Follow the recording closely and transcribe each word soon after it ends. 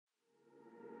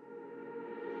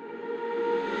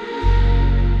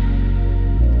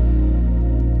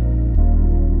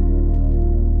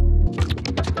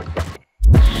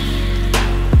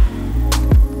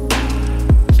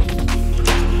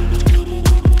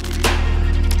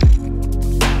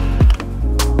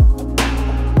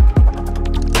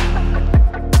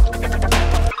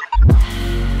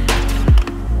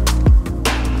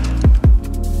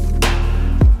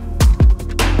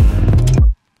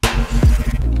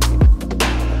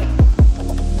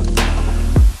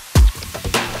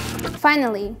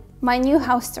Finally, my new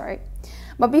house tour.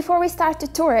 But before we start to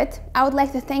tour it, I would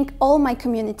like to thank all my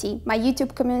community, my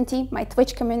YouTube community, my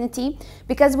Twitch community,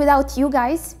 because without you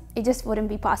guys, it just wouldn't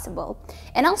be possible.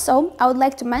 And also, I would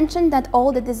like to mention that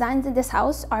all the designs in this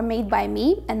house are made by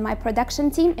me and my production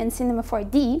team in Cinema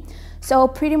 4D. So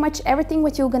pretty much everything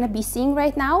what you're gonna be seeing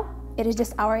right now, it is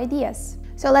just our ideas.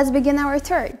 So let's begin our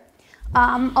tour.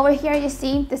 Over here you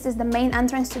see this is the main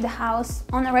entrance to the house.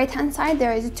 On the right hand side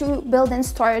there is two built-in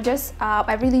storages.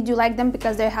 I really do like them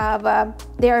because they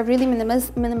are really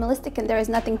minimalistic and there is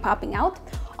nothing popping out.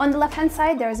 On the left hand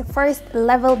side there is a first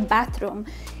level bathroom.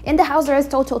 In the house there is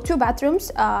total 2 bathrooms.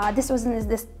 This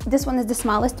one is the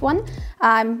smallest one.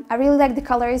 I really like the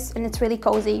colors and it's really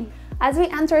cozy. As we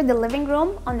enter the living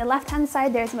room, on the left hand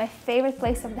side there is my favorite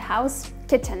place of the house,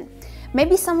 kitchen.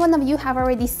 Maybe someone of you have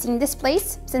already seen this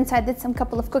place since I did some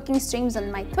couple of cooking streams on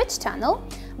my Twitch channel.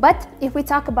 But if we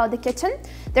talk about the kitchen,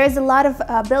 there is a lot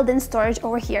of built-in storage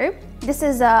over here. This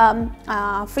is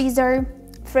a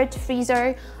fridge,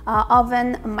 freezer,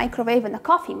 oven, a microwave and a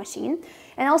coffee machine.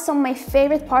 And also my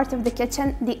favorite part of the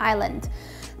kitchen, the island.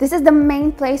 This is the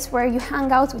main place where you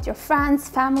hang out with your friends,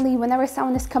 family, whenever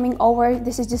someone is coming over.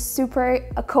 This is just super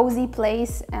a cozy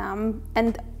place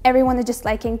and everyone is just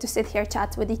liking to sit here,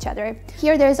 chat with each other.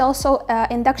 Here there is also an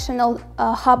inductional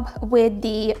hub with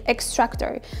the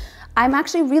extractor. I'm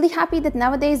actually really happy that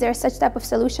nowadays there are such type of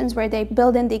solutions where they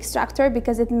build in the extractor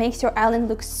because it makes your island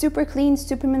look super clean,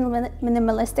 super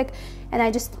minimalistic, and I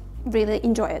just really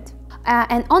enjoy it.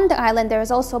 And on the island there is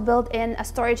also built in a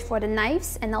storage for the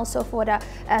knives and also for the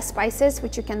spices,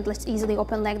 which you can just easily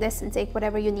open like this and take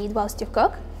whatever you need whilst you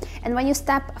cook. And when you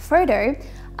step further,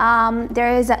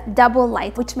 there is a double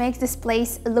light, which makes this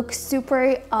place look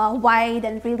super wide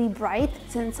and really bright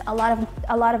since a lot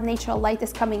of natural light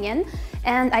is coming in.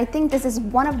 And I think this is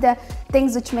one of the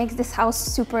things which makes this house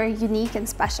super unique and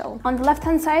special. On the left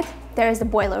hand side there is the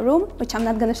boiler room, which I'm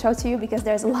not going to show to you because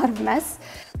there's a lot of mess.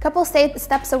 A couple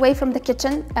steps away from the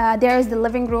kitchen there is the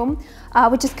living room,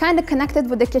 which is kind of connected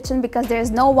with the kitchen because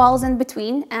there's no walls in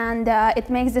between, and it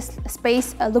makes this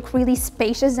space look really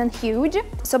spacious and huge.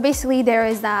 So basically there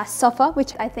is a sofa,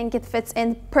 which I think it fits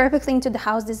in perfectly into the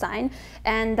house design,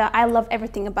 and I love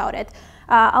everything about it.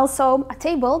 Also a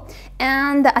table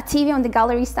and a TV on the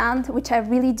gallery stand, which I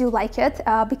really do like it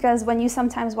because when you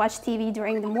sometimes watch TV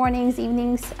during the mornings,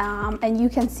 evenings, and you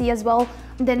can see as well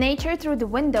the nature through the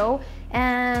window,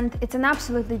 and it's an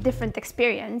absolutely different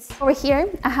experience. Over here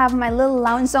I have my little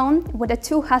lounge zone with the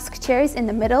 2 husk chairs in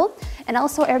the middle and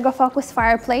also ergo focus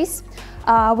fireplace,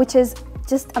 which is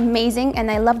just amazing, and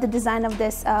I love the design of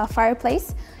this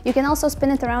fireplace. You can also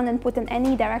spin it around and put in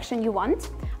any direction you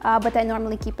want, but I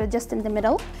normally keep it just in the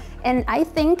middle. And I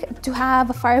think to have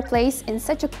a fireplace in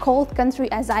such a cold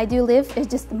country as I do live is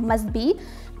just a must be,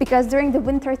 because during the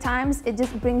winter times it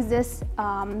just brings this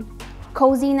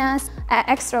coziness,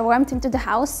 extra warmth into the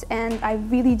house, and I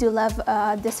really do love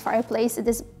this fireplace. It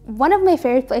is one of my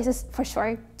favorite places for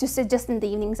sure to sit just in the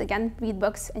evenings, again, read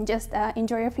books and just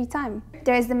enjoy your free time.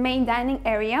 There is the main dining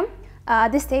area.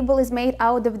 This table is made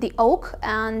out of the oak,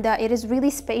 and it is really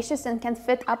spacious and can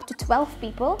fit up to 12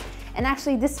 people. And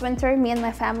actually this winter me and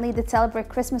my family did celebrate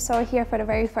Christmas over here for the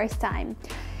very first time.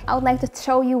 I would like to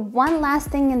show you one last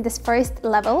thing in this first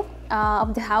level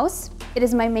of the house. It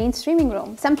is my main streaming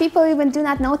room. Some people even do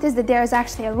not notice that there is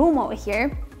actually a room over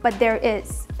here, but there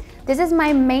is. This is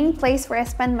my main place where I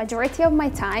spend majority of my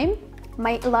time,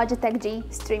 my Logitech G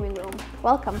streaming room.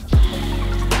 Welcome.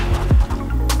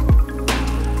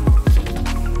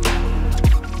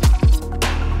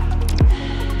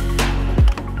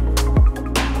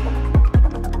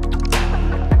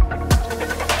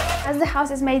 As the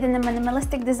house is made in a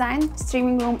minimalistic design,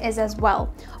 streaming room is as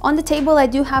well. On the table I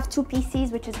do have 2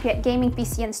 PCs, which is gaming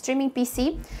PC and streaming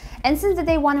PC. And since the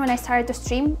day one when I started to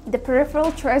stream, the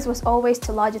peripheral choice was always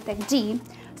to Logitech G.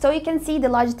 So you can see the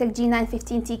Logitech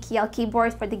G915T KL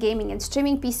keyboard for the gaming and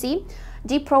streaming PC,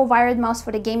 G Pro wired mouse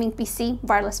for the gaming PC,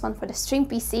 wireless one for the stream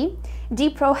PC, G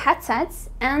Pro headsets,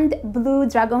 and Blue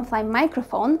Dragonfly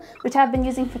microphone, which I've been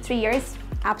using for 3 years.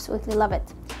 Absolutely love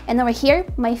it. And over here,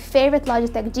 my favorite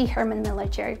Logitech G Herman Miller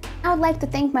chair. I would like to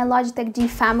thank my Logitech G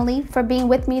family for being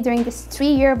with me during this 3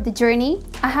 year of the journey.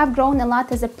 I have grown a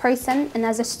lot as a person and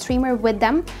as a streamer with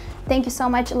them. Thank you so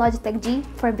much, Logitech G,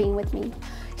 for being with me.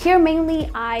 Here mainly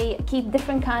I keep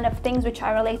different kind of things which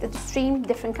are related to stream,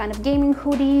 different kind of gaming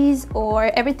hoodies or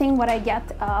everything what I get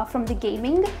from the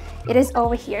gaming. It is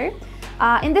over here.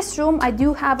 In this room I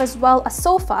do have as well a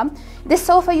sofa. This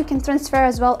sofa you can transfer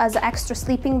as well as an extra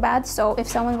sleeping bed, so if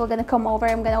someone will gonna come over,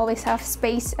 I'm gonna always have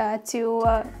space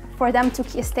for them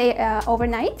to stay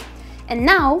overnight. And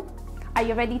now, are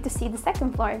you ready to see the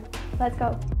second floor? Let's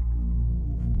go.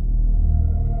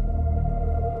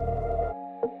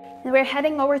 And we're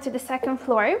heading over to the second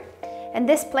floor, and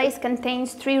this place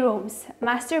contains 3 rooms: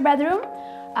 master bedroom,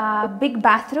 big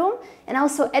bathroom, and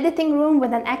also editing room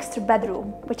with an extra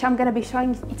bedroom, which I'm gonna be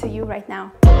showing to you right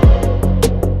now.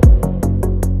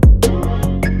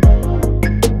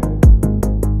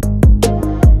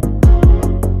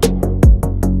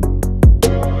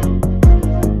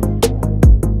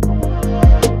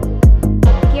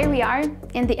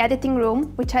 In the editing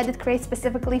room, which I did create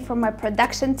specifically for my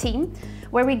production team,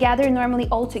 where we gather normally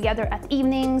all together at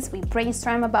evenings. We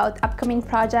brainstorm about upcoming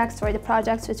projects or the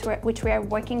projects which we are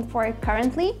working for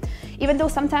currently, even though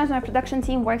sometimes my production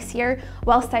team works here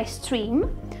whilst I stream.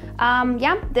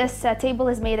 This table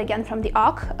is made again from the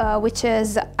oak, which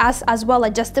is as well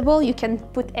adjustable. You can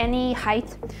put any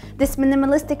height. This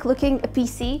minimalistic looking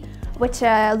PC, which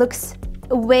looks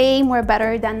way more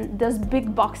better than those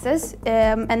big boxes,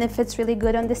 and it fits really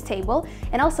good on this table.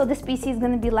 And also this PC is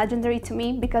going to be legendary to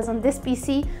me because on this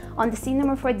PC, on the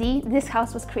Cinema 4D, this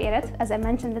house was created, as I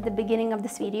mentioned at the beginning of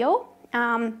this video.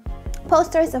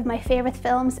 Posters of my favorite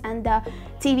films and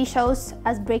TV shows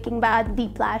as Breaking Bad,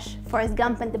 Whiplash, Forrest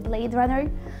Gump, and The Blade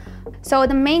Runner. So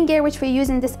the main gear which we use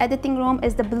in this editing room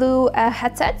is the blue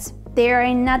headsets. They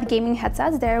are not gaming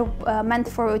headsets, they're meant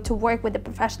to work with the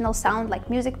professional sound like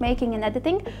music making and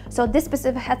editing. So this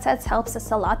specific headset helps us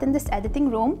a lot in this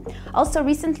editing room. Also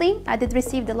recently, I did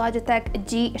receive the Logitech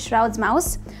G Shrouds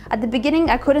mouse. At the beginning,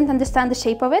 I couldn't understand the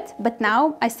shape of it, but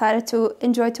now I started to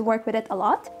enjoy to work with it a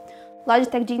lot.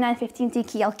 Logitech G915T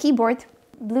KL keyboard,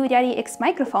 Blue Yeti X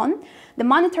microphone. The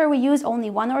monitor we use only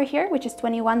one over here, which is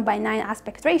 21:9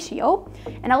 aspect ratio,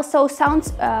 and also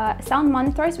sound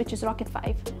monitors, which is Rocket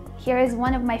 5. Here is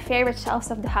one of my favorite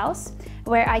shelves of the house,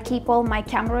 where I keep all my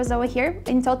cameras over here.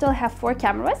 In total, I have 4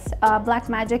 cameras,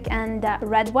 Blackmagic and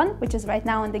red one, which is right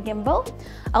now on the gimbal.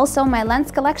 Also my lens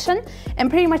collection,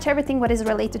 and pretty much everything what is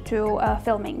related to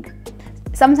filming.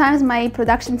 Sometimes my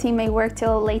production team may work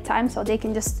till late time, so they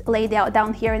can just lay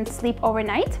down here and sleep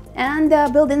overnight and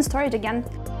build in storage again.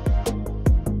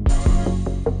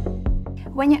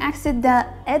 When you exit the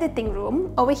editing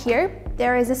room, over here,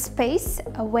 there is a space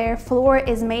where floor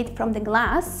is made from the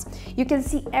glass. You can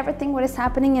see everything what is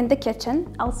happening in the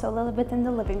kitchen, also a little bit in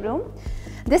the living room.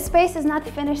 This space is not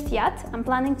finished yet. I'm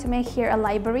planning to make here a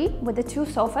library with the 2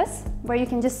 sofas where you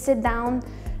can just sit down,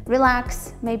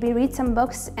 relax, maybe read some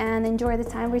books and enjoy the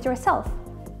time with yourself.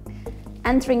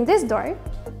 Entering this door,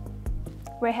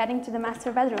 we're heading to the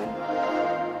master bedroom.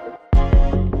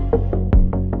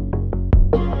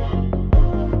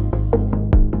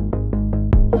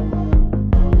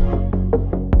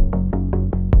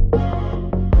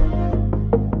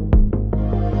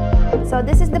 So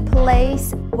this is the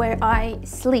place where I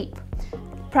sleep.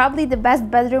 Probably the best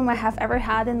bedroom I have ever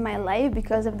had in my life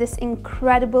because of this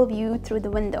incredible view through the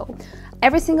window.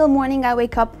 Every single morning I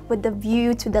wake up with the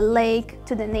view to the lake,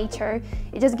 to the nature.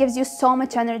 It just gives you so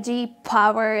much energy,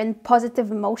 power, and positive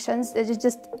emotions. It is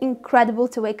just incredible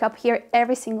to wake up here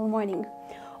every single morning.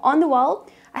 On the wall,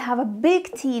 I have a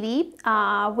big TV,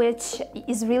 which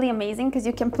is really amazing because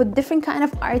you can put different kind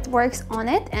of artworks on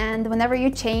it, and whenever you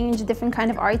change different kind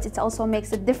of art, it also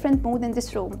makes a different mood in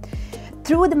this room.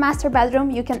 Through the master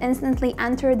bedroom, you can instantly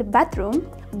enter the bedroom,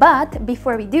 but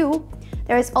before we do,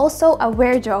 there is also a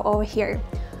wardrobe over here.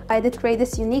 I did create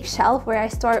this unique shelf where I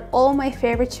store all my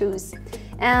favorite shoes.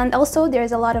 And also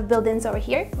there's a lot of build-ins over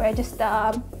here where I just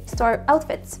store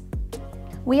outfits.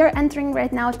 We are entering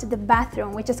right now to the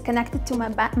bathroom, which is connected to my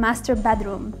master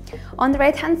bedroom. On the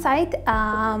right-hand side,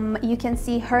 you can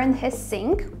see her and his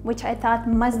sink, which I thought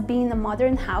must be in a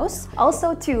modern house.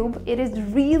 Also tube, it is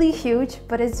really huge,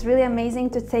 but it's really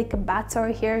amazing to take a bath over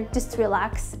here, just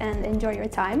relax and enjoy your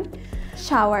time.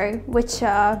 Shower, which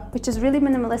is really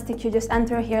minimalistic. You just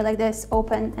enter here like this,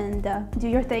 open and do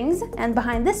your things. And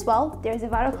behind this wall, there's a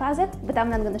water closet, but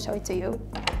I'm not gonna show it to you.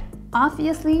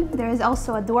 Obviously, there is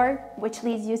also a door which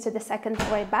leads you to the second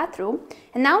floor bathroom.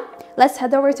 And now, let's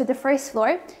head over to the first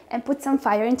floor and put some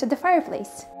fire into the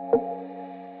fireplace.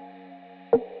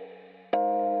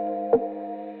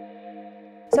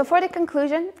 So for the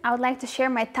conclusion, I would like to share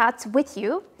my thoughts with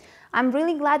you. I'm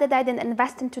really glad that I didn't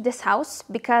invest into this house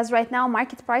because right now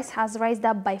market price has raised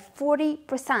up by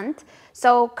 40%.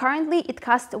 So currently it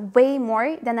costs way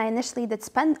more than I initially did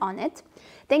spend on it.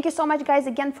 Thank you so much guys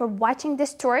again for watching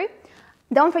this tour.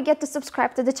 Don't forget to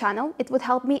subscribe to the channel. It would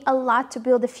help me a lot to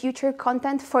build the future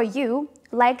content for you.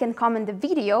 Like and comment the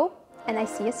video, and I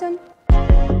see you soon.